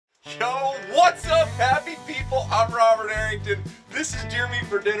Yo, what's up, happy people? I'm Robert Arrington. This is Deer Meat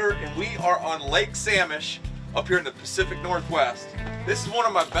for Dinner, and we are on Lake Samish up here in the Pacific Northwest. This is one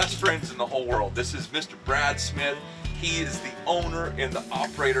of my best friends in the whole world. This is Mr. Brad Smith. He is the owner and the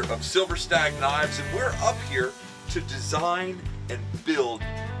operator of Silver Stag Knives, and we're up here to design and build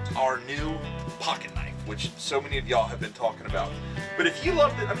our new pocket knife, which so many of y'all have been talking about. But if you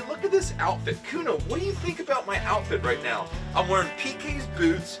loved it, I mean, look at this outfit. Kuno, what do you think about my outfit right now? I'm wearing PK's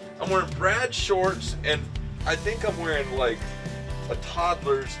boots, I'm wearing Brad's shorts, and I think I'm wearing like a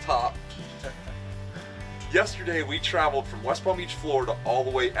toddler's top. Yesterday we traveled from West Palm Beach, Florida all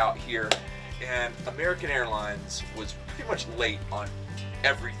the way out here, and American Airlines was pretty much late on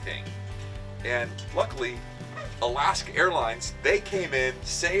everything. And luckily, Alaska Airlines, they came in,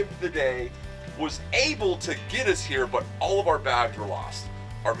 saved the day, was able to get us here, but all of our bags were lost.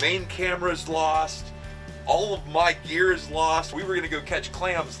 Our main camera is lost, all of my gear is lost. We were gonna go catch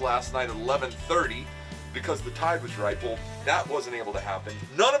clams last night at 11:30 because the tide was right. Well, that wasn't able to happen.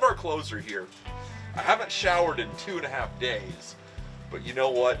 None of our clothes are here. I haven't showered in 2.5 days, but you know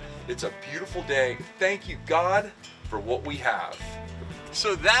what? It's a beautiful day. Thank you, God, for what we have.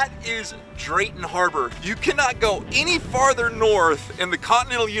 So that is Drayton Harbor. You cannot go any farther north in the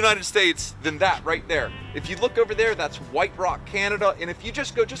continental United States than that right there. If you look over there, that's White Rock, Canada. And if you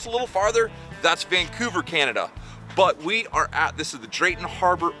just go just a little farther, that's Vancouver, Canada. But we are at, this is the Drayton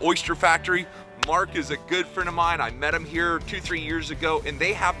Harbor Oyster Factory. Mark is a good friend of mine. I met him here 2-3 years ago, and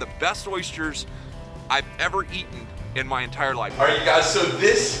they have the best oysters I've ever eaten in my entire life. All right, you guys, so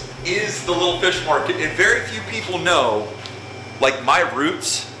this is the little fish market, and very few people know, like, my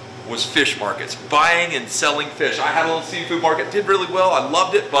roots was fish markets, buying and selling fish. I had a little seafood market, did really well, I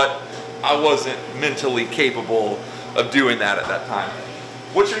loved it, but I wasn't mentally capable of doing that at that time.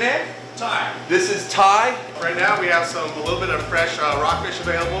 What's your name? Ty. This is Ty. Right now we have a little bit of fresh rockfish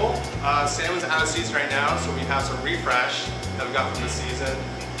available. Salmon's out of season right now, so we have some refresh that we got from the season.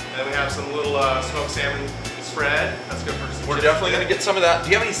 And then we have some little smoked salmon spread. That's good for some We're definitely gonna get some of that.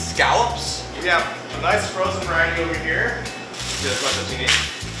 Do you have any scallops? We have a nice frozen variety over here. Get as much as you need.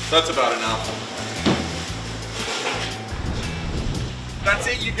 That's about enough. That's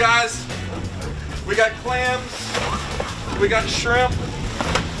it, you guys. We got clams, we got shrimp,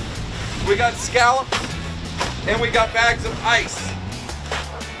 we got scallops, and we got bags of ice.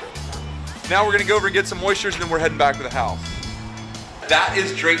 Now we're gonna go over and get some oysters, and then we're heading back to the house. That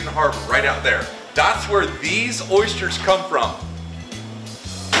is Drayton Harbor, right out there. That's where these oysters come from.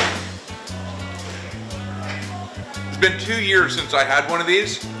 It's been 2 years since I had one of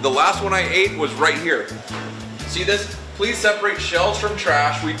these. The last one I ate was right here. See this? Please separate shells from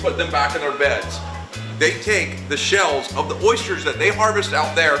trash. We put them back in their beds. They take the shells of the oysters that they harvest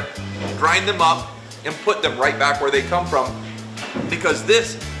out there, grind them up, and put them right back where they come from, because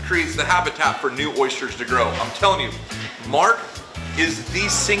this creates the habitat for new oysters to grow. I'm telling you, Mark is the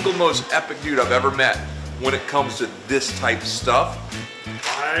single most epic dude I've ever met when it comes to this type of stuff.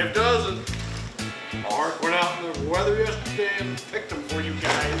 5 dozen. Mark went out in the weather yesterday and picked them for you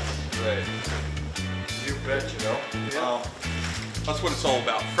guys. Right. You bet, you know. Yeah. That's what it's all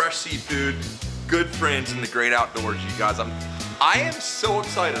about. Fresh seafood, good friends in the great outdoors, you guys. I am so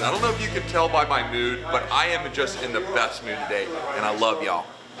excited. I don't know if you can tell by my mood, but I am just in the best mood today, and I love y'all.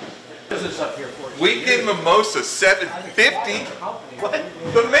 Weekend mimosa, $7.50. What?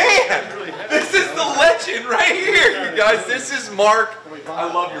 The man! This is the legend right here, you guys. This is Mark. I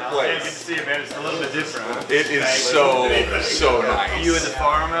love your place. Yeah, good to see you, man. It's a little bit different. Huh? It is so nice. You in the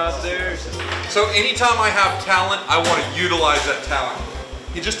farm out there? So anytime I have talent, I want to utilize that talent.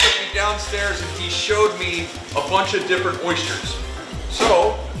 He just took me downstairs and he showed me a bunch of different oysters.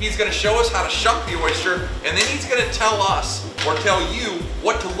 So he's going to show us how to shuck the oyster, and then he's going to tell us or tell you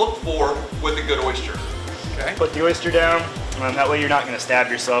what to look for with a good oyster. Okay? Put the oyster down. That way you're not going to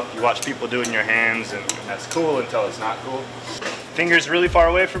stab yourself. You watch people do it in your hands, and that's cool until it's not cool. Fingers really far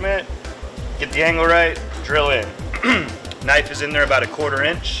away from it. Get the angle right. Drill in. Knife is in there about 1/4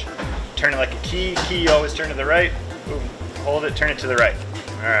 inch. Turn it like a key. Key, always turn to the right. Boom. Hold it. Turn it to the right.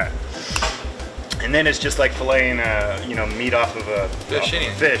 All right. And then it's just like filleting, meat off of a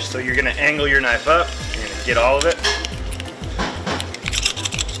fish. So you're gonna angle your knife up. You're gonna get all of it.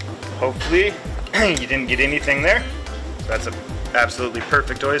 Hopefully, you didn't get anything there. So that's an absolutely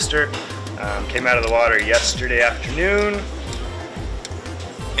perfect oyster. Came out of the water yesterday afternoon.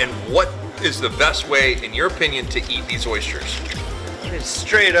 And what is the best way, in your opinion, to eat these oysters?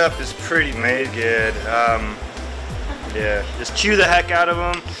 Straight up is pretty made good. Yeah, just chew the heck out of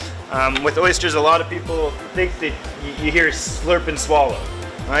them. With oysters, a lot of people think that you hear slurp and swallow.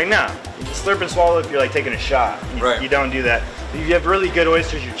 I'm like, no, you slurp and swallow if you're like taking a shot. You don't do that. You have really good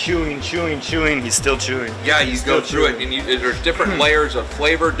oysters, you're chewing, he's still chewing. Yeah, you go through it, and there's different layers of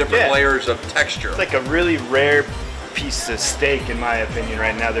flavor, different layers of texture. It's like a really rare piece of steak, in my opinion,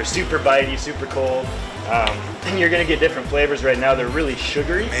 right now. They're super bitey, super cold, and you're gonna get different flavors right now. They're really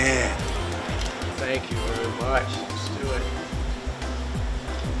sugary. Man. Thank you very much. Let's do it.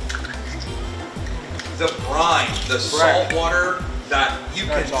 The brine, the salt water, that you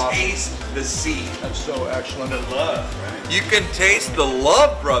can taste the sea. That's so excellent. The love, right? You can taste the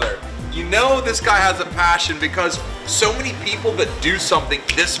love, brother. You know this guy has a passion, because so many people that do something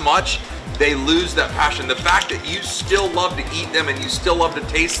this much, they lose that passion. The fact that you still love to eat them and you still love to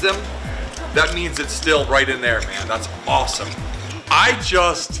taste them, that means it's still right in there, man. That's awesome. I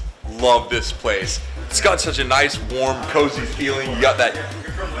just love this place. It's got such a nice, warm, cozy feeling. You got that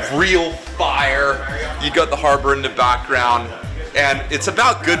real fire. You got the harbor in the background. And it's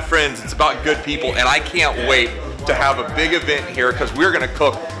about good friends, it's about good people, and I can't wait to have a big event here, because we're gonna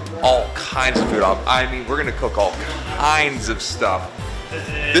cook all kinds of food. I mean, we're gonna cook all kinds of stuff.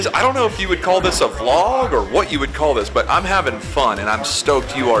 I don't know if you would call this a vlog or what you would call this, but I'm having fun, and I'm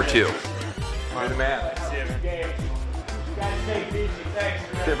stoked you are too. You're the man.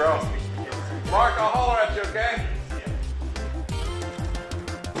 Okay, bro. Mark, I'll holler at you, okay?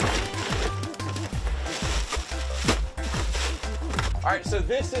 All right, so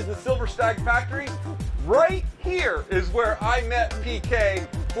this is the Silver Stag Factory. Right here is where I met PK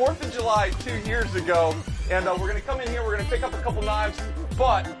 4th of July 2 years ago. And we're gonna come in here, we're gonna pick up a couple knives,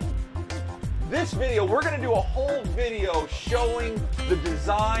 but this video, we're gonna do a whole video showing the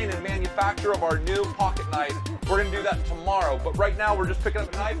design and manufacture of our new pocket knife. We're gonna do that tomorrow, but right now we're just picking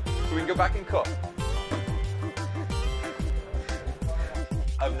up a knife so we can go back and cook.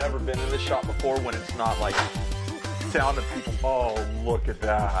 I've never been in this shop before when it's not like sound of people. Oh, look at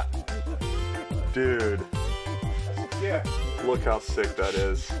that. Dude. Yeah. Look how sick that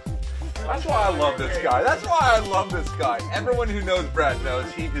is. That's why I love this guy. That's why I love this guy. Everyone who knows Brad knows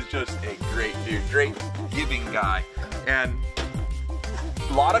he is just a great dude, great giving guy. And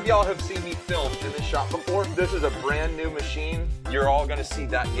a lot of y'all have seen me film in this shop before. This is a brand new machine. You're all gonna see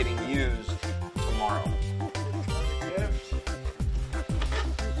that getting used tomorrow.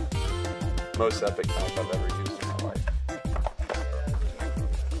 Most epic knife I've ever used in my life.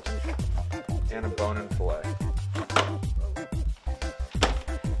 And a bone and fillet.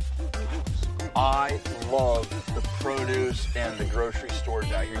 I love the produce and the grocery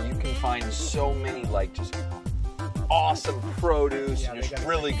stores out here. You can find so many like just awesome produce and just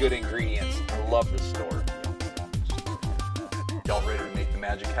really good ingredients. I love this store. Y'all ready to make the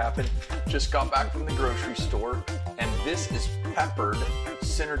magic happen? Just got back from the grocery store, and this is peppered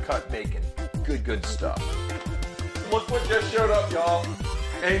center cut bacon. Good, good stuff. Look what just showed up, y'all.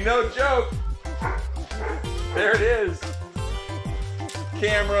 Ain't no joke. There it is.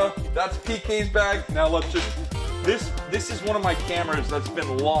 Camera, that's PK's bag. Now let's just, this is one of my cameras that's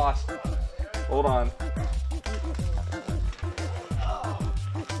been lost. Hold on.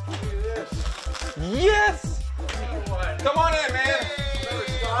 Yes! Come on in, man.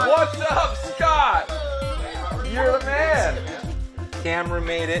 What's up, Scott? You're the man. Camera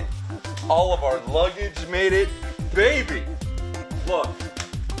made it. All of our luggage made it. Baby, look.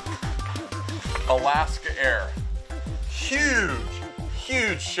 Alaska Air. Huge,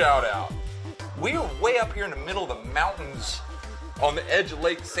 huge shout out. We were way up here in the middle of the mountains on the edge of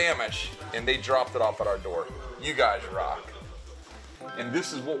Lake Samish, and they dropped it off at our door. You guys rock. And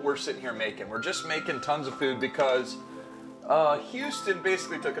this is what we're sitting here making. We're just making tons of food because Houston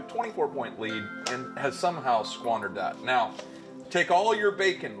basically took a 24-point lead and has somehow squandered that. Now, take all your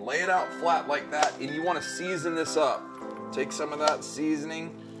bacon, lay it out flat like that, and you want to season this up. Take some of that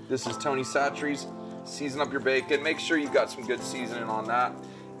seasoning. This is Tony Satri's. Season up your bacon. Make sure you've got some good seasoning on that.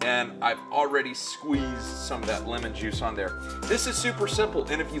 And I've already squeezed some of that lemon juice on there. This is super simple,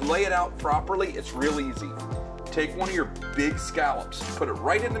 and if you lay it out properly, it's real easy. Take one of your big scallops, put it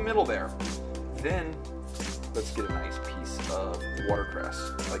right in the middle there. Then, let's get a nice piece of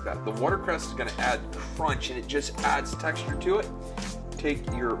watercress, like that. The watercress is gonna add crunch, and it just adds texture to it. Take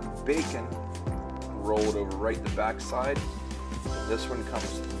your bacon, roll it over right the back side. This one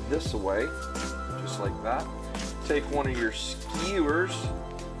comes this way, just like that. Take one of your skewers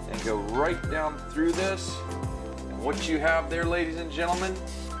and go right down through this. And what you have there, ladies and gentlemen,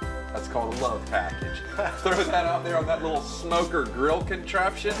 that's called a love package. Throw that out there on that little smoker grill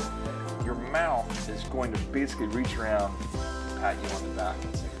contraption. Your mouth is going to basically reach around, pat you on the back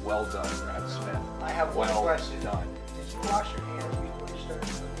and say, well done, Brad Smith. I have one question. Done. Did you wash your hands before you started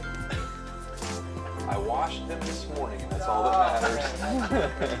cooking? I washed them this morning, and that's all that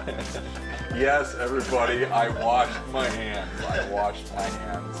matters. Yes, everybody, I washed my hands. I washed my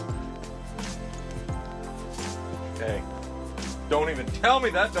hands. Okay. Don't even tell me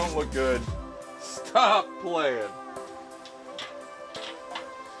that don't look good. Stop playing.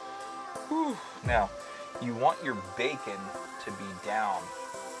 Whew. Now, you want your bacon to be down,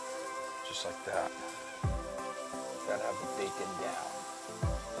 just like that. Gotta have the bacon down.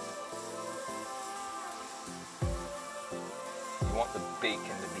 You want the bacon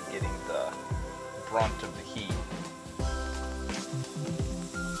to be getting the brunt of the heat.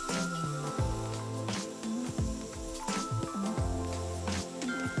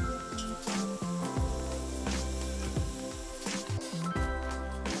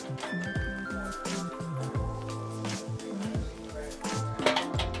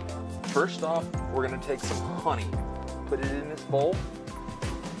 First off, we're gonna take some honey, put it in this bowl.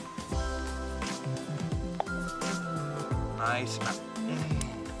 Nice.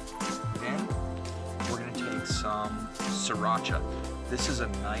 Then we're gonna take some sriracha. This is a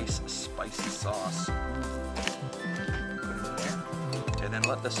nice spicy sauce. Put it in there. And then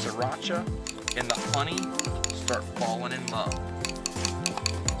let the sriracha and the honey start falling in love.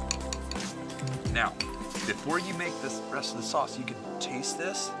 Now, before you make this rest of the sauce, you can taste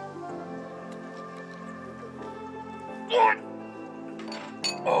this.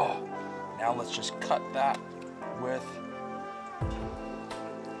 Oh, now let's just cut that with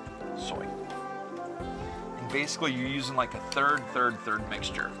soy. And basically you're using like a third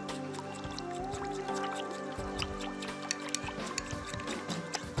mixture.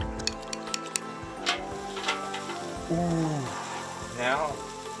 Ooh. Now,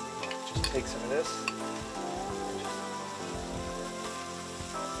 just take some of this.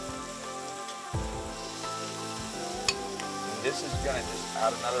 This is gonna just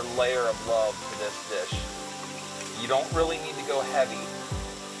add another layer of love to this dish. You don't really need to go heavy.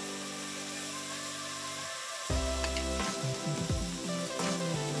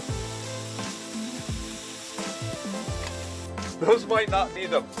 Those might not be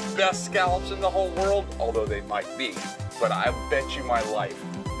the best scallops in the whole world, although they might be. But I bet you my life,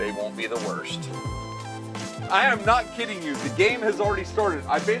 they won't be the worst. I am not kidding you. The game has already started.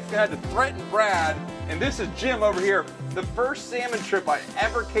 I basically had to threaten Brad, and this is Jim over here. The first salmon trip I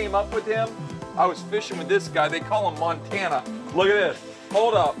ever came up with him, I was fishing with this guy. They call him Montana. Look at this.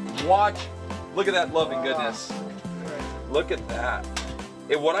 Hold up. Watch. Look at that loving goodness. Look at that.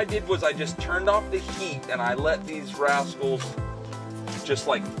 And what I did was I just turned off the heat and I let these rascals just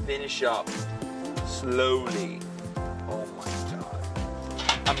like finish up slowly. Oh my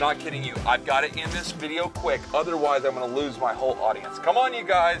God. I'm not kidding you. I've got to end this video quick. Otherwise, I'm going to lose my whole audience. Come on, you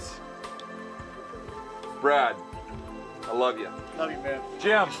guys. Brad, I love you. Love you, man.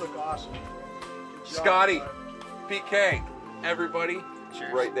 Jim. You look awesome. Scotty, PK, everybody,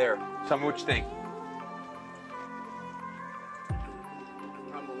 Cheers. right there. Tell me what you think.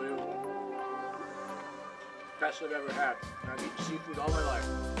 Unbelievable. Best I've ever had. I've eaten seafood all my life.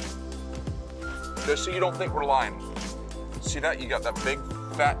 Just so you don't think we're lying. See that? You got that big,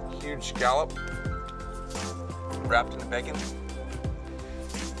 fat, huge scallop wrapped in the bacon.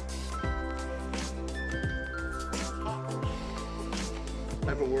 I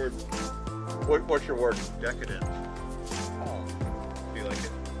have a word. What's your word? Decadent. Oh, Do you like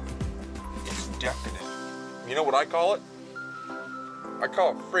it? it's decadent. You know what I call it? I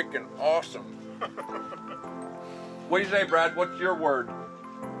call it freaking awesome. What do you say, Brad? What's your word?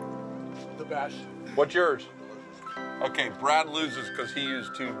 The best. What's yours? Okay, Brad loses because he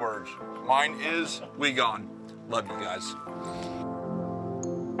used 2 words. Mine is we gone. Love you guys.